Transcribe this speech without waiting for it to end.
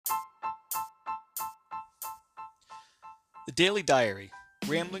The Daily Diary,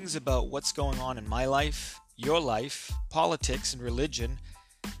 ramblings about what's going on in my life, your life, politics and religion,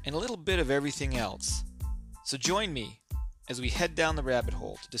 and a little bit of everything else. So join me as we head down the rabbit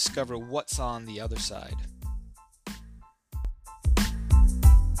hole to discover what's on the other side.